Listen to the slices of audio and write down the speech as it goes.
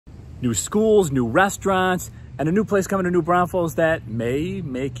new schools, new restaurants, and a new place coming to New Braunfels that may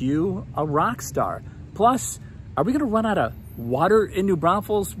make you a rock star. Plus, are we gonna run out of water in New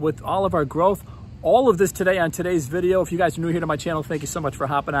Braunfels with all of our growth? All of this today on today's video. If you guys are new here to my channel, thank you so much for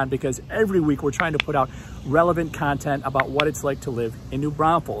hopping on, because every week we're trying to put out relevant content about what it's like to live in New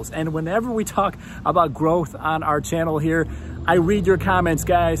Braunfels. And whenever we talk about growth on our channel here, I read your comments,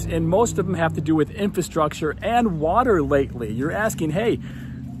 guys, and most of them have to do with infrastructure and water lately. You're asking, hey,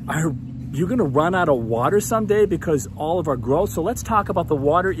 are you gonna run out of water someday because all of our growth? So let's talk about the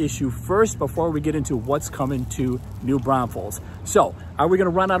water issue first before we get into what's coming to New Braunfels. So are we gonna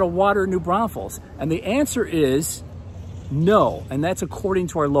run out of water in New Braunfels? And the answer is no, and that's according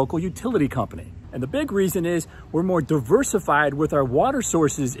to our local utility company. And the big reason is we're more diversified with our water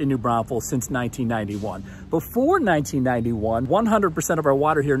sources in New Braunfels since 1991. Before 1991, 100% of our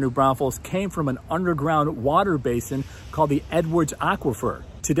water here in New Braunfels came from an underground water basin called the Edwards Aquifer.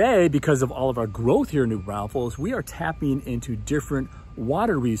 Today, because of all of our growth here in New Braunfels, we are tapping into different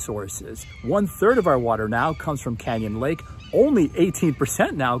water resources. 1/3 of our water now comes from Canyon Lake. Only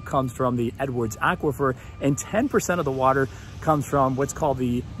 18% now comes from the Edwards Aquifer, and 10% of the water comes from what's called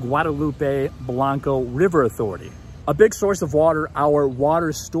the Guadalupe Blanco River Authority. A big source of water, our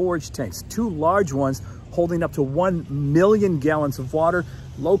water storage tanks, 2 large ones holding up to 1 million gallons of water,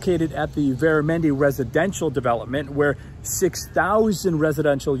 located at the Veramendi residential development, where 6,000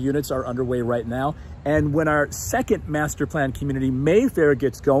 residential units are underway right now. And when our second master plan community, Mayfair,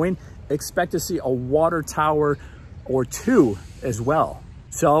 gets going, expect to see a water tower or 2 as well.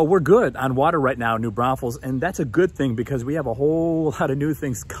 So we're good on water right now in New Braunfels, and that's a good thing because we have a whole lot of new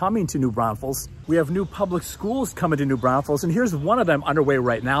things coming to New Braunfels. We have new public schools coming to New Braunfels, and here's one of them underway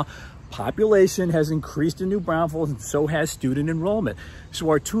right now. Population has increased in New Braunfels, and so has student enrollment. So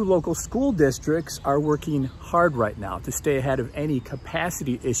our 2 local school districts are working hard right now to stay ahead of any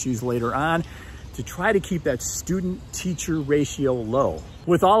capacity issues later on, to try to keep that student-teacher ratio low.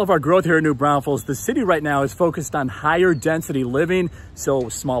 With all of our growth here in New Braunfels, the city right now is focused on higher density living, so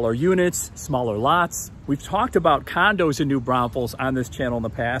smaller units, smaller lots. We've talked about condos in New Braunfels on this channel in the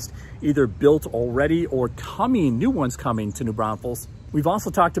past, either built already or coming, new ones coming to New Braunfels. We've also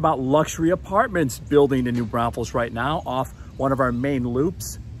talked about luxury apartments building in New Braunfels right now off one of our main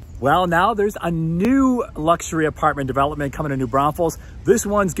loops. Well, now there's a new luxury apartment development coming to New Braunfels. This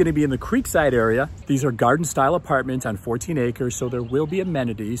one's gonna be in the Creekside area. These are garden style apartments on 14 acres, so there will be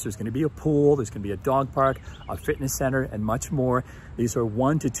amenities. There's gonna be a pool, there's gonna be a dog park, a fitness center, and much more. These are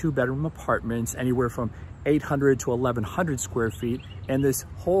 1 to 2 bedroom apartments, anywhere from 800 to 1,100 square feet. And this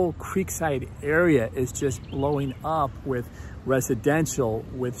whole Creekside area is just blowing up with residential,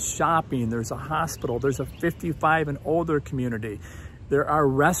 with shopping. There's a hospital, there's a 55 and older community. There are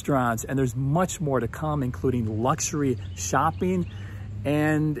restaurants, and there's much more to come, including luxury shopping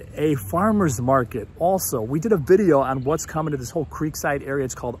and a farmer's market. Also, we did a video on what's coming to this whole Creekside area.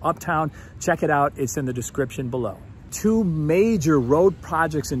 It's called UPTOWN. Check it out. It's in the description below. 2 major road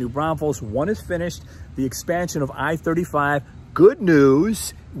projects in New Braunfels. One is finished, the expansion of I-35. Good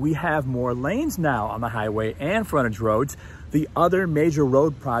news, we have more lanes now on the highway and frontage roads. The other major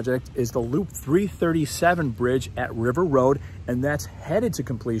road project is the Loop 337 bridge at River Road, and that's headed to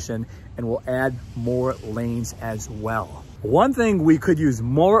completion and will add more lanes as well. One thing we could use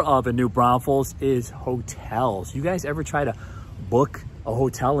more of in New Braunfels is hotels. You guys ever try to book a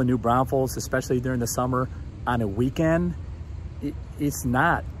hotel in New Braunfels, especially during the summer on a weekend? It's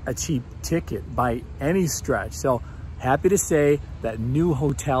not a cheap ticket by any stretch. So happy to say that new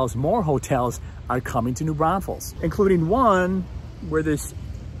hotels, more hotels, are coming to New Braunfels, including one where this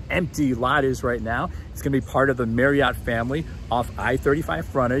empty lot is right now. It's gonna be part of the Marriott family off I-35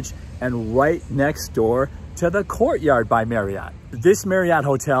 frontage and right next door to the Courtyard by Marriott. This Marriott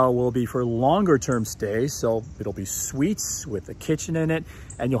hotel will be for longer term stays, so it'll be suites with a kitchen in it,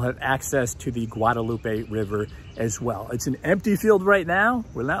 and you'll have access to the Guadalupe River as well. It's an empty field right now.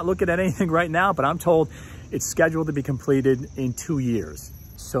 We're not looking at anything right now, but I'm told it's scheduled to be completed in 2 years.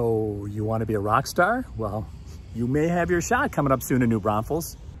 So you want to be a rock star? Well, you may have your shot coming up soon in New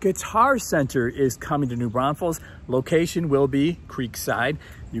Braunfels. Guitar Center is coming to New Braunfels. Location will be Creekside.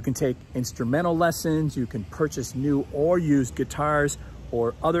 You can take instrumental lessons. You can purchase new or used guitars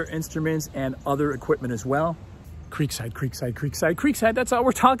or other instruments and other equipment as well. Creekside, Creekside, Creekside, Creekside. That's all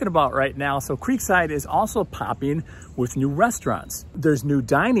we're talking about right now. So Creekside is also popping with new restaurants. There's new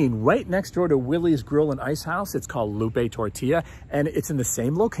dining right next door to Willie's Grill and Ice House. It's called Lupe Tortilla, and it's in the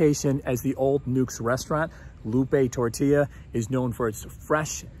same location as the old Nuke's restaurant. Lupe Tortilla is known for its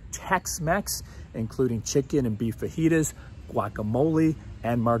fresh Tex-Mex, including chicken and beef fajitas, guacamole,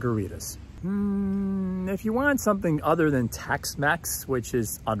 and margaritas. If you want something other than Tex-Mex, which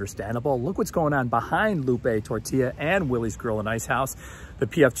is understandable, look what's going on behind Lupe Tortilla and Willie's Grill and Ice House. The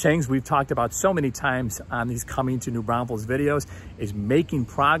P.F. Chang's we've talked about so many times on these Coming to New Braunfels videos is making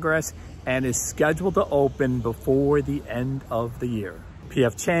progress and is scheduled to open before the end of the year.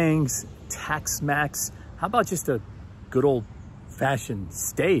 P.F. Chang's, Tex-Mex, how about just a good old-fashioned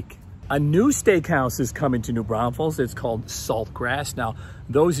steak? A new steakhouse is coming to New Braunfels. It's called Saltgrass. Now,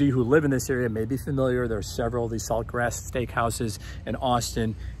 those of you who live in this area may be familiar. There are several of these Saltgrass steakhouses in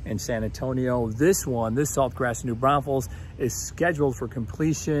Austin and San Antonio. This one, this Saltgrass in New Braunfels, is scheduled for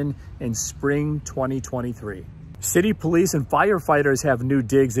completion in spring 2023. City police and firefighters have new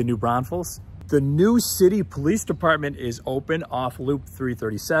digs in New Braunfels. The new city police department is open off Loop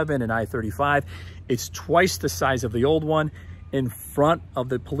 337 and I-35. It's twice the size of the old one. In front of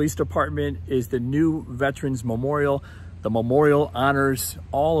the police department is the new Veterans Memorial. The memorial honors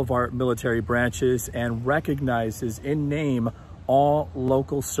all of our military branches and recognizes in name all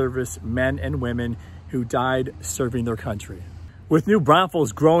local service men and women who died serving their country. With New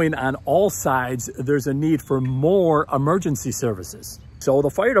Braunfels growing on all sides, there's a need for more emergency services. So the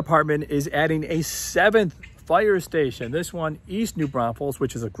fire department is adding a 7th fire station. This one, East New Braunfels,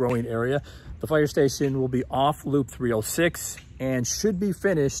 which is a growing area. The fire station will be off Loop 306 and should be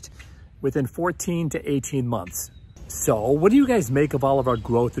finished within 14 to 18 months. So what do you guys make of all of our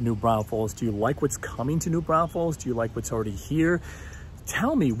growth in New Braunfels? Do you like what's coming to New Braunfels? Do you like what's already here?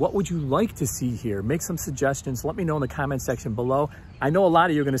 Tell me, what would you like to see here? Make some suggestions. Let me know in the comment section below. I know a lot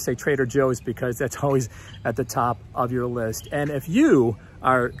of you are going to say Trader Joe's because that's always at the top of your list. And if you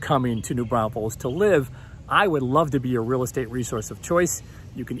are coming to New Braunfels to live, I would love to be your real estate resource of choice.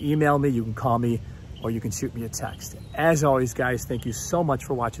 You can email me, you can call me, or you can shoot me a text. As always, guys, thank you so much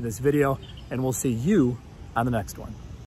for watching this video, and we'll see you on the next one.